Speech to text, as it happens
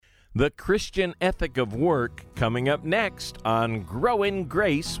The Christian Ethic of Work, coming up next on Grow in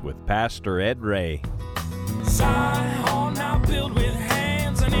Grace with Pastor Ed Ray. Zion now built with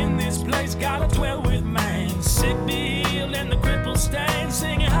hands, and in this place gotta dwell with man. Sick be healed and the crippled stand,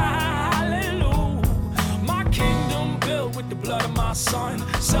 singing hallelujah. My kingdom built with the blood of my son,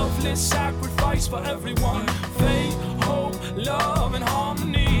 selfless sacrifice for everyone. Faith, hope, love, and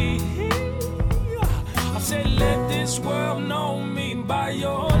harmony. I said, let this world know me by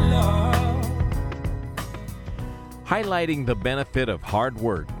your love. Highlighting the benefit of hard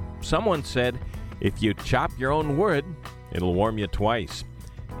work. Someone said, if you chop your own wood, it'll warm you twice.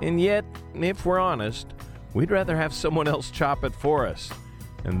 And yet, if we're honest, we'd rather have someone else chop it for us,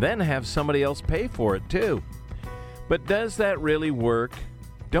 and then have somebody else pay for it too. But does that really work?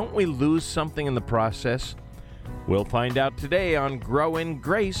 Don't we lose something in the process? We'll find out today on Grow in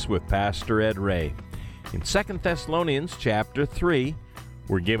Grace with Pastor Ed Ray. In 2 Thessalonians chapter 3,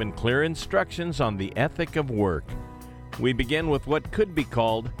 we're given clear instructions on the ethic of work. We begin with what could be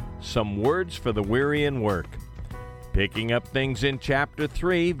called some words for the weary in work. Picking up things in chapter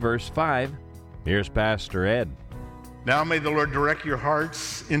 3, verse 5, here's Pastor Ed. Now may the Lord direct your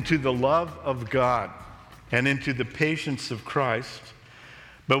hearts into the love of God and into the patience of Christ.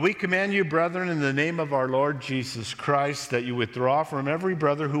 But we command you, brethren, in the name of our Lord Jesus Christ, that you withdraw from every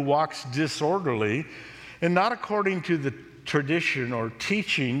brother who walks disorderly and not according to the tradition or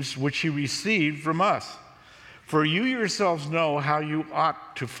teachings which he received from us. For you yourselves know how you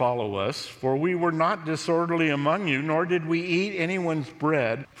ought to follow us, for we were not disorderly among you, nor did we eat anyone's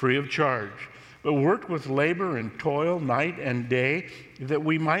bread free of charge, but worked with labor and toil night and day, that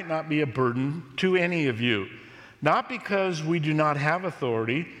we might not be a burden to any of you. Not because we do not have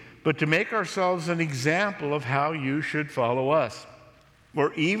authority, but to make ourselves an example of how you should follow us.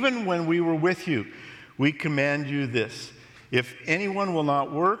 For even when we were with you, we command you this: if anyone will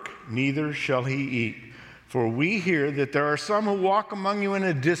not work, neither shall he eat. For we hear that there are some who walk among you in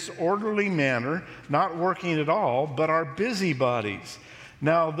a disorderly manner, not working at all, but are busybodies.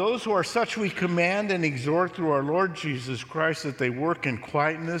 Now those who are such we command and exhort through our Lord Jesus Christ that they work in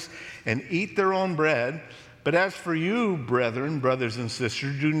quietness and eat their own bread. But as for you, brethren, brothers and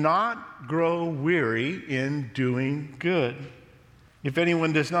sisters, do not grow weary in doing good. If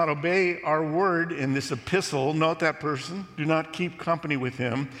anyone does not obey our word in this epistle, note that person, do not keep company with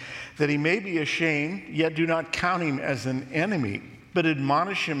him, that he may be ashamed, yet do not count him as an enemy, but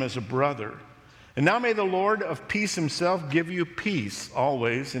admonish him as a brother. And now may the Lord of peace himself give you peace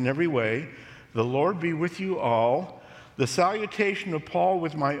always in every way. The Lord be with you all. The salutation of Paul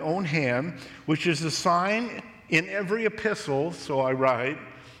with my own hand, which is a sign in every epistle, so I write,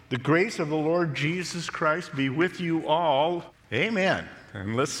 the grace of the Lord Jesus Christ be with you all. Amen.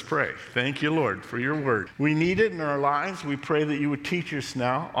 And let's pray. Thank you, Lord, for your word. We need it in our lives. We pray that you would teach us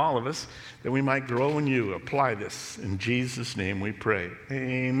now, all of us, that we might grow in you. Apply this. In Jesus' name we pray.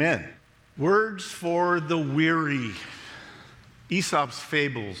 Amen. Words for the weary. Aesop's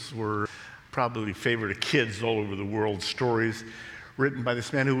fables were probably favorite of kids all over the world, stories written by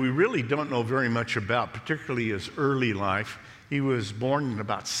this man who we really don't know very much about, particularly his early life. He was born in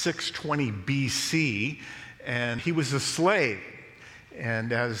about 620 BC, and he was a slave.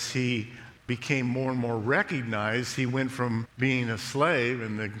 And as he became more and more recognized, he went from being a slave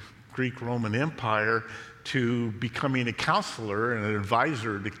in the Greek-Roman Empire to becoming a counselor and an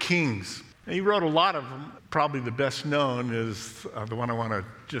advisor to kings. And he wrote a lot of them. Probably the best known is the one I want to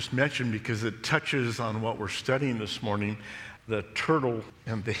just mention because it touches on what we're studying this morning, the turtle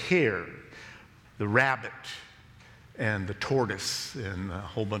and the hare, the rabbit and the tortoise, and a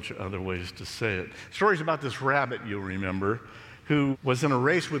whole bunch of other ways to say it. Stories about this rabbit, you'll remember, who was in a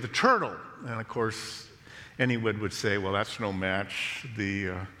race with a turtle. And of course, anyone would say, well, that's no match.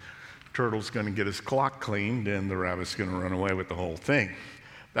 The turtle's going to get his clock cleaned, and the rabbit's going to run away with the whole thing.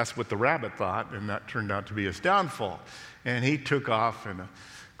 That's what the rabbit thought, and that turned out to be his downfall. And he took off in a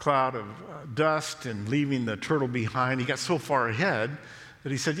cloud of dust and leaving the turtle behind. He got so far ahead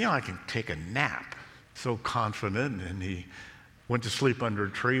that he said, I can take a nap. So confident, and he went to sleep under a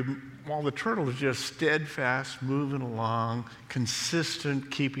tree while the turtle was just steadfast, moving along,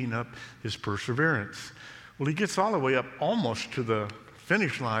 consistent, keeping up his perseverance. Well, he gets all the way up almost to the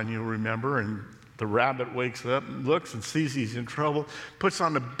finish line, you'll remember, and the rabbit wakes up and looks and sees he's in trouble, puts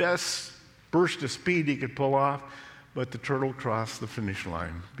on the best burst of speed he could pull off, but the turtle crossed the finish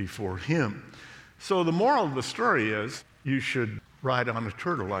line before him. So the moral of the story is you should ride on a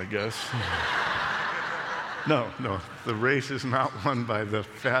turtle, I guess. No, the race is not won by the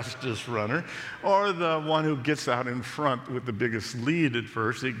fastest runner or the one who gets out in front with the biggest lead at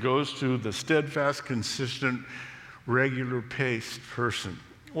first. It goes to the steadfast, consistent, regular-paced person.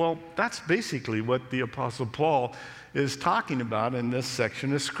 Well, that's basically what the Apostle Paul is talking about in this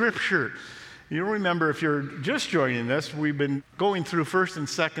section of Scripture. You'll remember, if you're just joining us, we've been going through 1st and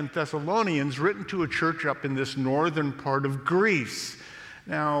 2nd Thessalonians, written to a church up in this northern part of Greece.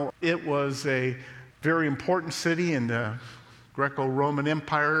 Now, it was a very important city in the Greco-Roman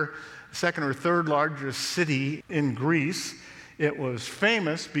Empire, second or third largest city in Greece. It was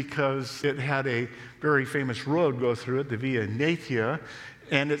famous because it had a very famous road go through it, the Via Egnatia,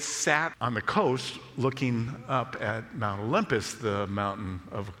 and it sat on the coast looking up at Mount Olympus, the mountain,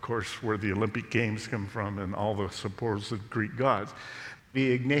 of course, where the Olympic Games come from and all the supposed Greek gods.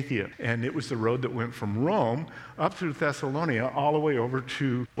 Via Egnatia. And it was the road that went from Rome up through Thessalonica all the way over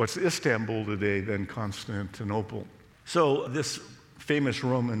to what's Istanbul today, then Constantinople. So this famous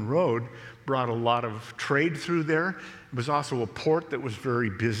Roman road brought a lot of trade through there. It was also a port that was very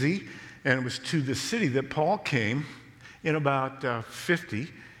busy, and it was to the city that Paul came in about 50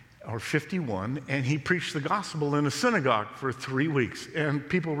 or 51, and he preached the gospel in a synagogue for 3 weeks, and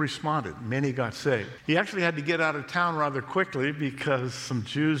people responded. Many got saved. He actually had to get out of town rather quickly because some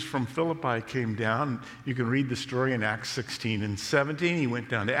Jews from Philippi came down. You can read the story in Acts 16 and 17. He went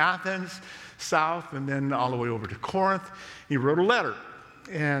down to Athens, south, and then all the way over to Corinth. He wrote a letter,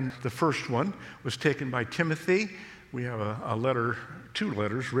 and the first one was taken by Timothy. We have a letter, 2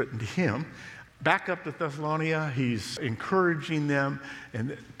 letters written to him. Back up to Thessalonica, he's encouraging them,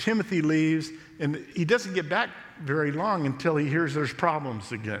 and Timothy leaves, and he doesn't get back very long until he hears there's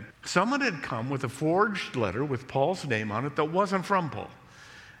problems again. Someone had come with a forged letter with Paul's name on it that wasn't from Paul,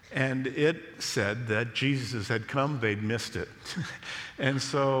 and it said that Jesus had come, they'd missed it. And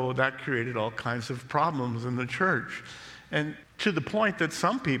so that created all kinds of problems in the church, and to the point that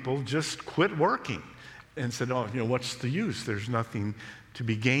some people just quit working and said, what's the use? There's nothing to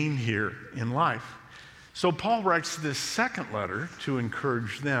be gained here in life. So Paul writes this second letter to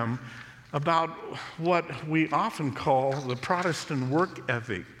encourage them about what we often call the Protestant work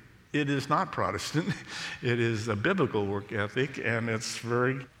ethic. It is not Protestant. It is a biblical work ethic, and it's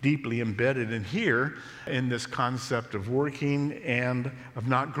very deeply embedded in here in this concept of working and of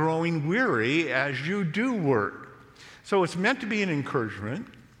not growing weary as you do work. So it's meant to be an encouragement.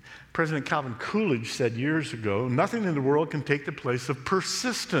 President Calvin Coolidge said years ago, nothing in the world can take the place of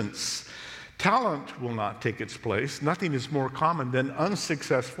persistence. Talent will not take its place. Nothing is more common than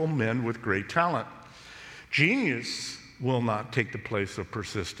unsuccessful men with great talent. Genius will not take the place of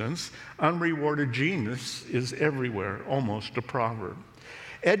persistence. Unrewarded genius is everywhere, almost a proverb.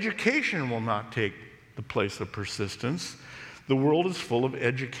 Education will not take the place of persistence. The world is full of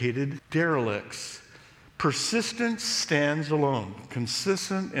educated derelicts. Persistence stands alone,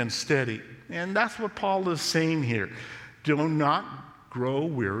 consistent and steady. And that's what Paul is saying here. Do not grow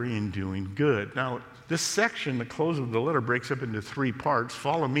weary in doing good. Now, this section, the close of the letter, breaks up into 3 parts.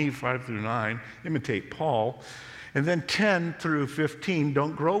 Follow me, 5 through 9, imitate Paul. And then 10 through 15,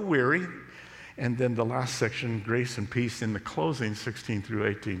 don't grow weary. And then the last section, grace and peace, in the closing, 16 through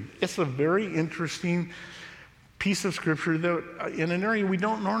 18. It's a very interesting piece of scripture that in an area we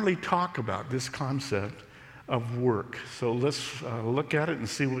don't normally talk about, this concept of work. So let's look at it and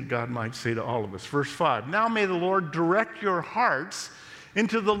see what God might say to all of us. Verse 5, now may the Lord direct your hearts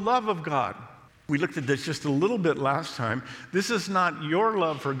into the love of God. We looked at this just a little bit last time. This is not your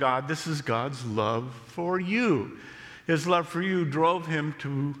love for God. This is God's love for you. His love for you drove him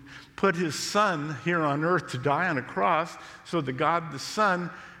to put his son here on earth to die on a cross so that God the Son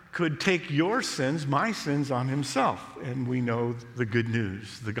could take your sins, my sins, on himself. And we know the good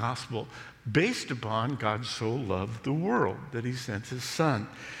news, the gospel, based upon God so loved the world that he sent his son.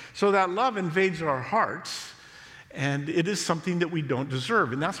 So that love invades our hearts, and it is something that we don't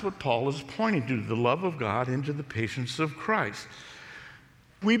deserve. And that's what Paul is pointing to, the love of God into the patience of Christ.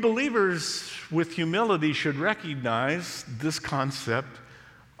 We believers with humility should recognize this concept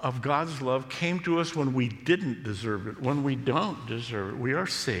of God's love came to us when we didn't deserve it, when we don't deserve it. We are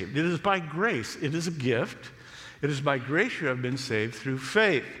saved. It is by grace. It is a gift. It is by grace you have been saved through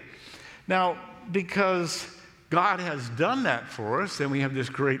faith. Now, because God has done that for us, then we have this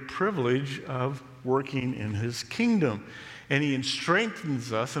great privilege of working in his kingdom. And he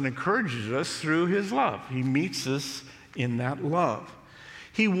strengthens us and encourages us through his love. He meets us in that love.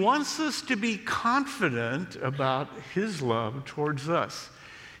 He wants us to be confident about his love towards us.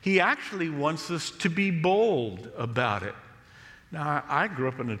 He actually wants us to be bold about it. Now, I grew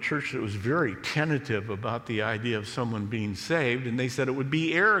up in a church that was very tentative about the idea of someone being saved, and they said it would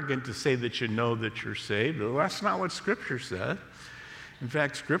be arrogant to say that you know that you're saved. Well, that's not what Scripture said. In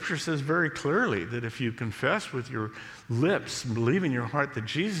fact, Scripture says very clearly that if you confess with your lips and believe in your heart that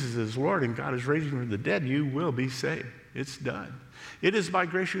Jesus is Lord and God is raising him from the dead, you will be saved. It's done. It is by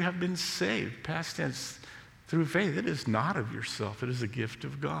grace you have been saved, past tense, through faith. It is not of yourself. It is a gift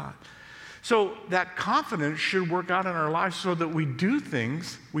of God. So that confidence should work out in our lives so that we do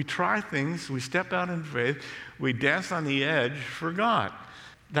things, we try things, we step out in faith, we dance on the edge for God.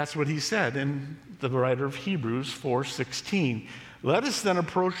 That's what he said in the writer of Hebrews 4:16. Let us then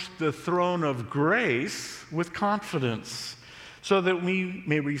approach the throne of grace with confidence so that we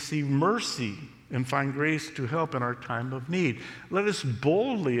may receive mercy and find grace to help in our time of need. Let us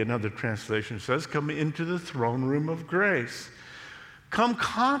boldly, another translation says, come into the throne room of grace. Come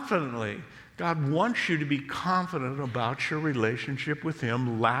confidently. God wants you to be confident about your relationship with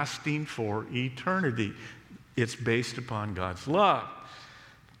him lasting for eternity. It's based upon God's love.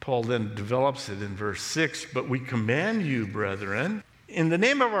 Paul then develops it in verse 6, but we command you, brethren, in the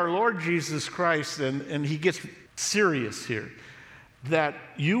name of our Lord Jesus Christ, and he gets serious here, that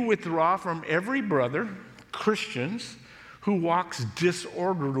you withdraw from every brother, Christians, who walks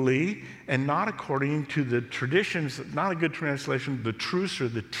disorderly and not according to the traditions, not a good translation, the truths or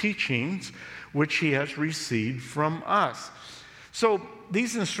the teachings which he has received from us. So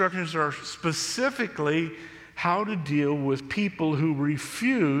these instructions are specifically how to deal with people who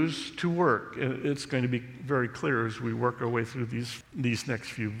refuse to work. It's going to be very clear as we work our way through these next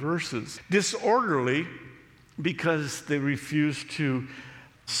few verses. Disorderly because they refuse to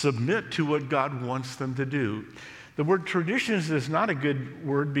submit to what God wants them to do. The word traditions is not a good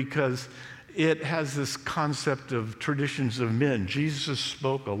word because it has this concept of traditions of men. Jesus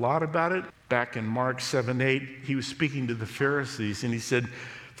spoke a lot about it. Back in Mark 7:8, he was speaking to the Pharisees and he said,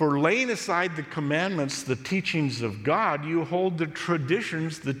 for laying aside the commandments, the teachings of God, you hold the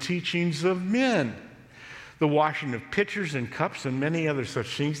traditions, the teachings of men. The washing of pitchers and cups and many other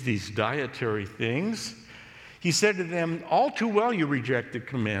such things, these dietary things. He said to them, all too well you reject the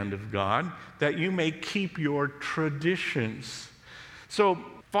command of God, that you may keep your traditions. So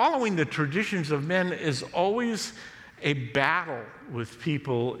following the traditions of men is always a battle with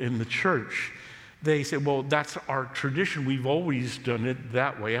people in the church. They say, well, that's our tradition. We've always done it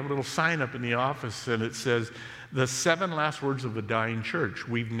that way. I have a little sign up in the office and it says, the 7 last words of a dying church.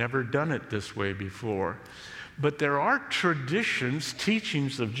 We've never done it this way before. But there are traditions,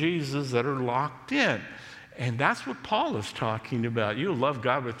 teachings of Jesus that are locked in. And that's what Paul is talking about. You love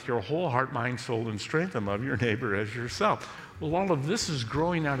God with your whole heart, mind, soul, and strength, and love your neighbor as yourself. Well, all of this is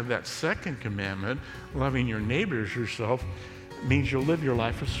growing out of that second commandment, loving your neighbor as yourself, means you'll live your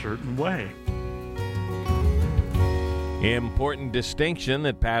life a certain way. Important distinction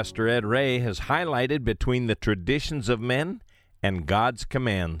that Pastor Ed Ray has highlighted between the traditions of men and God's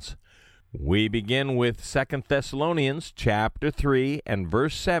commands. We begin with 2 Thessalonians chapter 3 and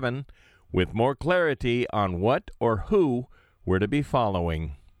verse 7 with more clarity on what or who we're to be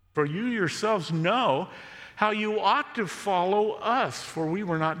following. For you yourselves know how you ought to follow us, for we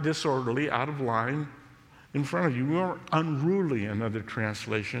were not disorderly, out of line in front of you. We weren't unruly, another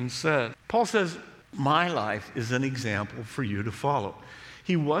translation said. Paul says, my life is an example for you to follow.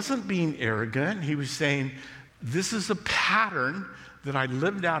 He wasn't being arrogant. He was saying, this is a pattern that I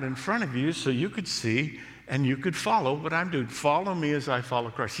lived out in front of you so you could see and you could follow what I'm doing. Follow me as I follow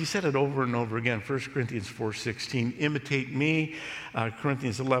Christ. He said it over and over again. 1 Corinthians 4:16, imitate me.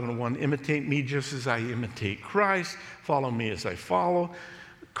 Corinthians 11:1, imitate me just as I imitate Christ. Follow me as I follow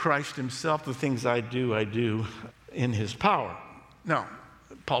Christ himself. The things I do in his power. Now,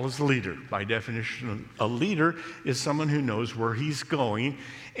 Paul is a leader. By definition, a leader is someone who knows where he's going,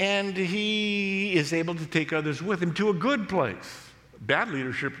 and he is able to take others with him to a good place. Bad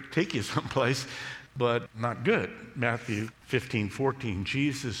leadership will take you someplace, but not good. Matthew 15:14,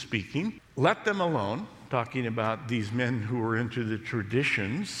 Jesus speaking, let them alone, talking about these men who are into the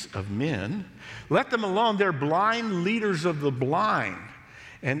traditions of men. Let them alone. They're blind leaders of the blind.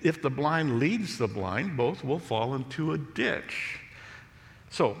 And if the blind leads the blind, both will fall into a ditch.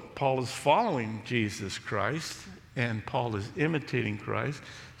 So Paul is following Jesus Christ, and Paul is imitating Christ,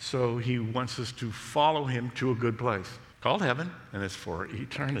 so he wants us to follow him to a good place called heaven, and it's for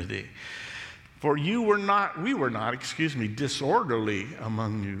eternity. For we were not, disorderly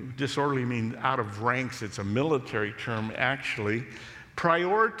among you. Disorderly means out of ranks. It's a military term, actually.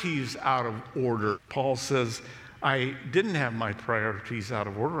 Priorities out of order. Paul says, I didn't have my priorities out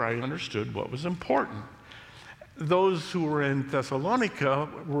of order. I understood what was important. Those who were in Thessalonica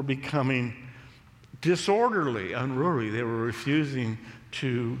were becoming disorderly, unruly. They were refusing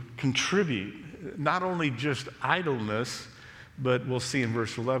to contribute. Not only just idleness, but we'll see in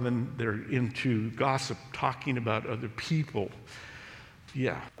verse 11, they're into gossip, talking about other people.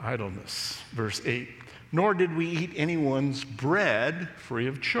 Idleness. Verse 8. Nor did we eat anyone's bread free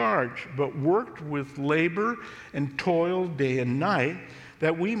of charge, but worked with labor and toiled day and night,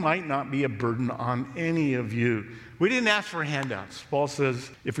 that we might not be a burden on any of you. We didn't ask for handouts. Paul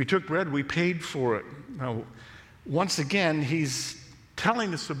says, if we took bread, we paid for it. Now, once again, he's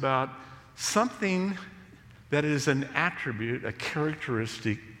telling us about something that is an attribute, a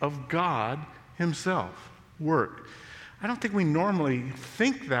characteristic of God himself, work. I don't think we normally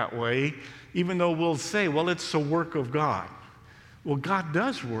think that way, even though we'll say, well, it's a work of God. Well, God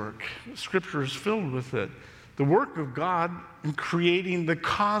does work. Scripture is filled with it. The work of God in creating the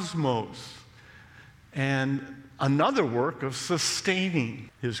cosmos, and another work of sustaining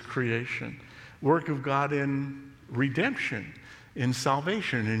his creation. Work of God in redemption, in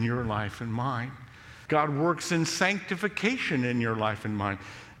salvation in your life and mine. God works in sanctification in your life and mine.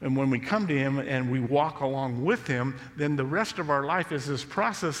 And when we come to him and we walk along with him, then the rest of our life is this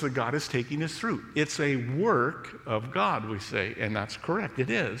process that God is taking us through. It's a work of God, we say, and that's correct. It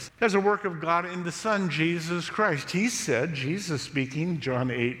is. There's a work of God in the Son, Jesus Christ. He said, Jesus speaking, John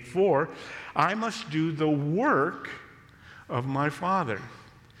 8:4, I must do the work of my Father.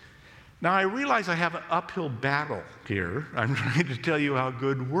 Now, I realize I have an uphill battle here. I'm trying to tell you how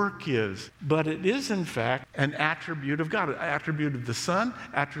good work is. But it is, in fact, an attribute of God, an attribute of the Son,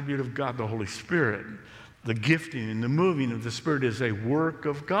 attribute of God, the Holy Spirit. The gifting and the moving of the Spirit is a work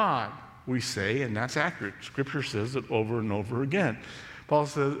of God, we say, and that's accurate. Scripture says it over and over again. Paul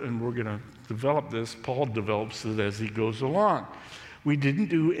says, and we're going to develop this, Paul develops it as he goes along. We didn't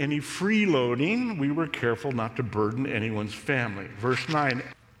do any freeloading. We were careful not to burden anyone's family. Verse 9,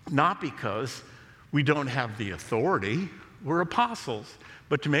 not because we don't have the authority, we're apostles,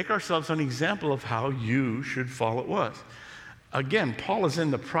 but to make ourselves an example of how you should follow us. Again, Paul is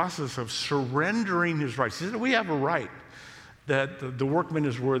in the process of surrendering his rights. He said, we have a right that the workman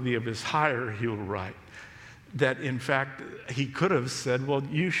is worthy of his hire, he will write. That, in fact, he could have said, well,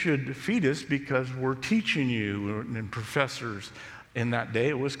 you should feed us because we're teaching you. And professors in that day,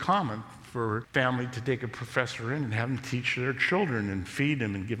 it was common for family to take a professor in and have them teach their children and feed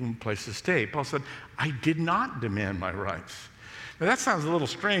them and give them a place to stay. Paul said, I did not demand my rights. Now that sounds a little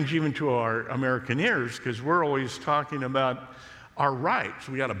strange even to our American ears, because we're always talking about our rights.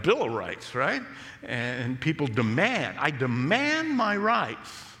 We got a Bill of Rights, right? And people demand. I demand my rights.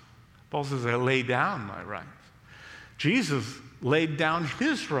 Paul says, I lay down my rights. Jesus laid down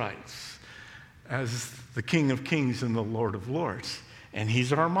his rights as the King of Kings and the Lord of Lords. And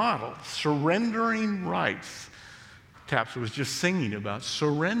he's our model, surrendering rights. Taps was just singing about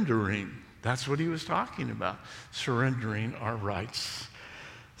surrendering. That's what he was talking about, surrendering our rights.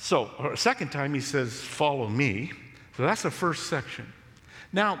 So, a second time he says, follow me. So that's the first section.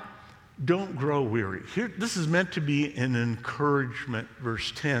 Now, don't grow weary. Here, this is meant to be an encouragement,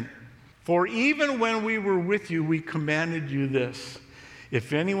 verse 10. For even when we were with you, we commanded you this.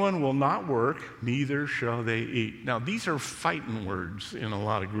 If anyone will not work, neither shall they eat. Now, these are fighting words in a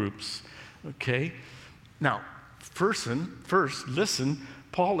lot of groups, okay? Now, first, listen,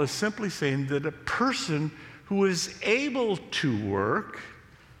 Paul is simply saying that a person who is able to work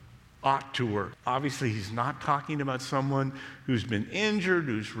ought to work. Obviously, he's not talking about someone who's been injured,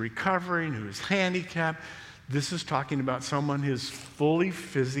 who's recovering, who's handicapped. This is talking about someone who's fully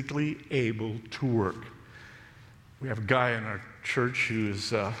physically able to work. We have a guy in our church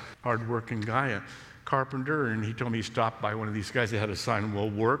who's a hard-working guy, a carpenter, and he told me he stopped by one of these guys that had a sign, will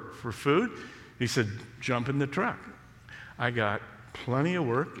work for food. He said, jump in the truck. I got plenty of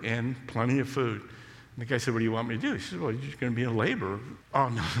work and plenty of food. And the guy said, what do you want me to do? He said, well, you're going to be a laborer. Oh,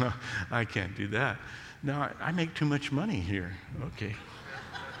 no, I can't do that. No, I make too much money here. Okay.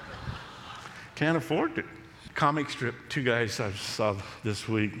 Can't afford it. Comic strip, two guys I saw this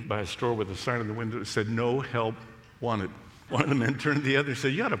week by a store with a sign in the window that said, no help wanted. One of the men turned to the other and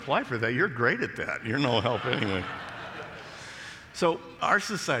said, you ought to apply for that. You're great at that. You're no help anyway. So our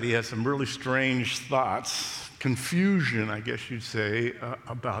society has some really strange thoughts, confusion, I guess you'd say,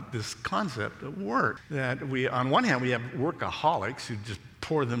 about this concept of work. That we, on one hand, we have workaholics who just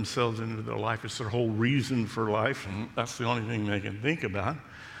pour themselves into their life. It's their whole reason for life, and that's the only thing they can think about.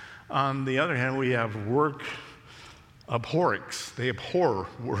 On the other hand, we have work abhorrics. They abhor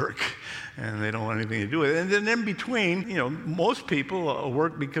work, and they don't want anything to do with it. And then in between, most people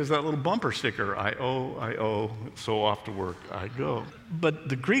work because that little bumper sticker, I owe, so off to work I go. But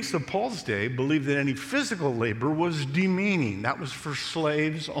the Greeks of Paul's day believed that any physical labor was demeaning. That was for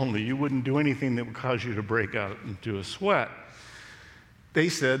slaves only. You wouldn't do anything that would cause you to break out into a sweat. They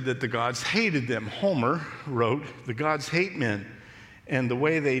said that the gods hated them. Homer wrote, the gods hate men. And the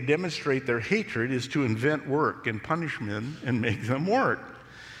way they demonstrate their hatred is to invent work and punish men and make them work.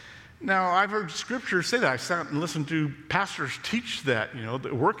 Now, I've heard scripture say that. I sat and listened to pastors teach that,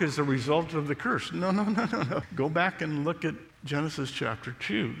 that work is a result of the curse. No. Go back and look at Genesis chapter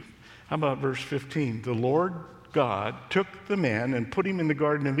 2. How about verse 15? The Lord God took the man and put him in the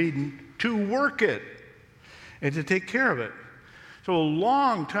Garden of Eden to work it and to take care of it. So a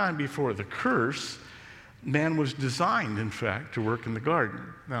long time before the curse, man was designed, in fact, to work in the garden.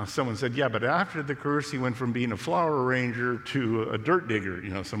 Now, someone said, yeah, but after the curse, he went from being a flower arranger to a dirt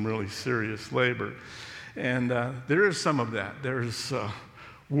digger, some really serious labor. And there is some of that. There's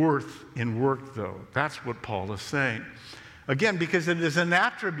worth in work, though. That's what Paul is saying. Again, because it is an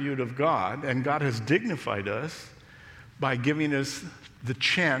attribute of God, and God has dignified us by giving us the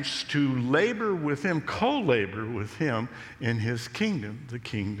chance to labor with him, co-labor with him in his kingdom, the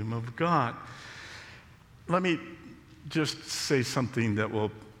kingdom of God. Let me just say something that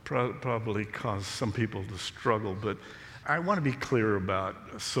will probably cause some people to struggle, but I want to be clear about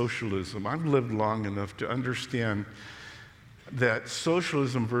socialism. I've lived long enough to understand that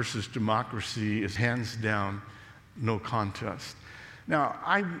socialism versus democracy is hands down no contest. Now,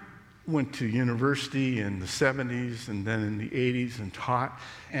 I went to university in the 70s and then in the 80s and taught,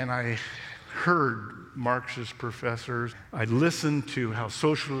 and I heard Marxist professors. I listened to how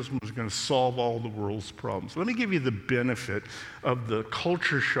socialism was going to solve all the world's problems. Let me give you the benefit of the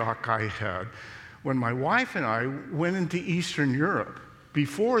culture shock I had when my wife and I went into Eastern Europe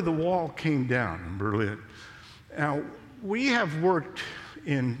before the wall came down in Berlin. Now, we have worked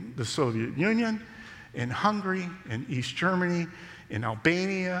in the Soviet Union, in Hungary, in East Germany, in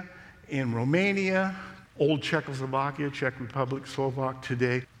Albania, in Romania, old Czechoslovakia, Czech Republic, Slovak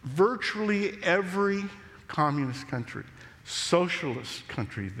today, virtually every communist country, socialist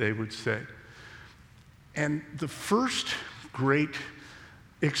country, they would say. And the first great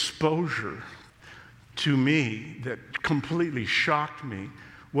exposure to me that completely shocked me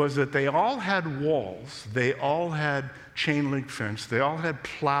was that they all had walls, they all had chain link fence, they all had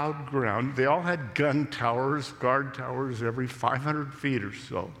plowed ground, they all had gun towers, guard towers every 500 feet or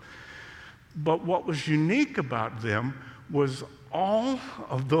so. But what was unique about them was all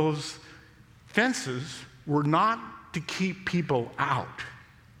of those fences were not to keep people out.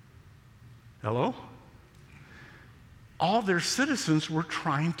 Hello? All their citizens were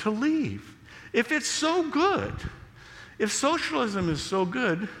trying to leave. If it's so good, if socialism is so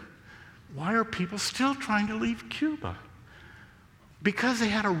good, why are people still trying to leave Cuba? Because they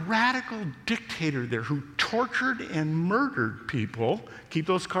had a radical dictator there who tortured and murdered people. Keep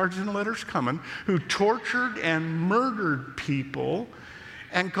those cards and letters coming. Who tortured and murdered people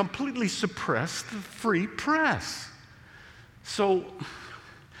and completely suppressed the free press. So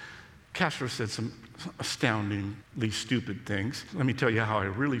Castro said some astoundingly stupid things. Let me tell you how I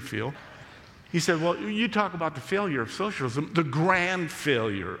really feel. He said, well, you talk about the failure of socialism, the grand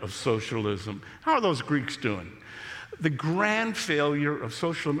failure of socialism. How are those Greeks doing? The grand failure of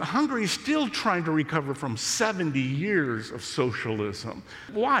socialism. Hungary is still trying to recover from 70 years of socialism.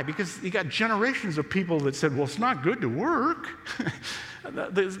 Why? Because you got generations of people that said, well, it's not good to work.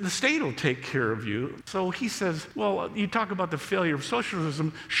 The state will take care of you. So he says, well, you talk about the failure of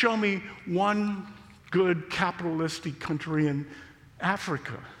socialism. Show me one good capitalistic country in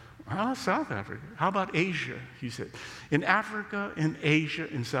Africa. South Africa. How about Asia? He said. In Africa, in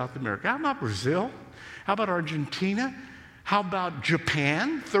Asia, in South America. How about Brazil? How about Argentina? How about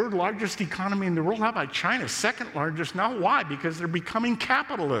Japan, third largest economy in the world? How about China, second largest now? Why? Because they're becoming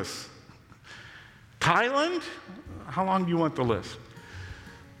capitalists. Thailand? How long do you want the list?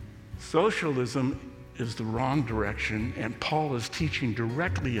 Socialism is the wrong direction, and Paul is teaching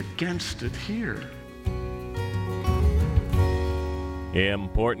directly against it here.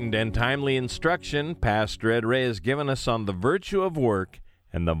 Important and timely instruction Pastor Ed Ray has given us on the virtue of work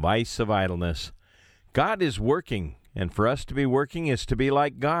and the vice of idleness. God is working, and for us to be working is to be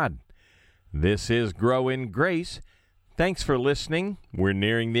like God. This is Grow in Grace. Thanks for listening. We're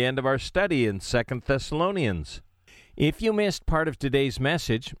nearing the end of our study in 2 Thessalonians. If you missed part of today's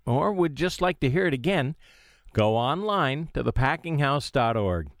message, or would just like to hear it again, go online to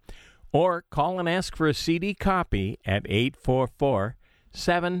thepackinghouse.org, or call and ask for a CD copy at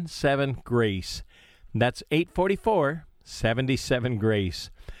 844-77-GRACE. That's 844-77-GRACE.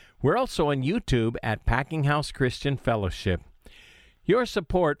 We're also on YouTube at Packing House Christian Fellowship. Your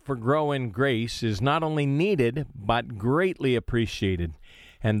support for Grow in Grace is not only needed, but greatly appreciated.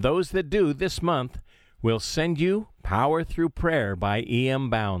 And those that do this month will send you Power Through Prayer by E.M.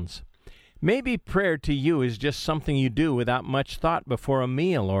 Bounds. Maybe prayer to you is just something you do without much thought before a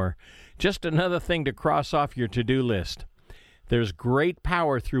meal, or just another thing to cross off your to-do list. There's great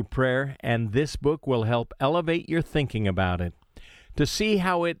power through prayer, and this book will help elevate your thinking about it. To see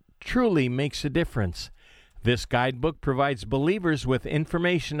how it truly makes a difference, this guidebook provides believers with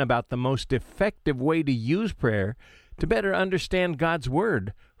information about the most effective way to use prayer to better understand God's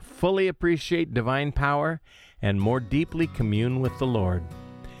Word, fully appreciate divine power, and more deeply commune with the Lord.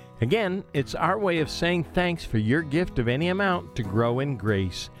 Again, it's our way of saying thanks for your gift of any amount to grow in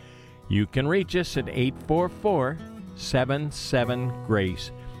grace. You can reach us at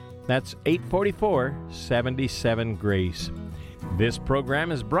 844-77-GRACE. That's 844-77-GRACE. This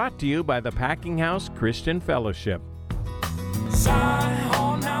program is brought to you by the Packing House Christian Fellowship.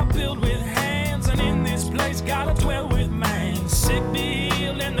 Zion now built with hands, and in this place gotta dwell with man. Sick be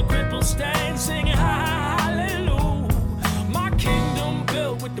healed and the crippled stand, singing hallelujah. My kingdom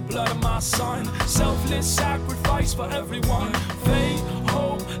built with the blood of my son, selfless sacrifice for everyone. Faith,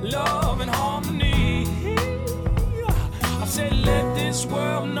 hope, love, and harmony. I said let this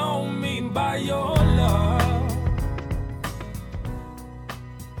world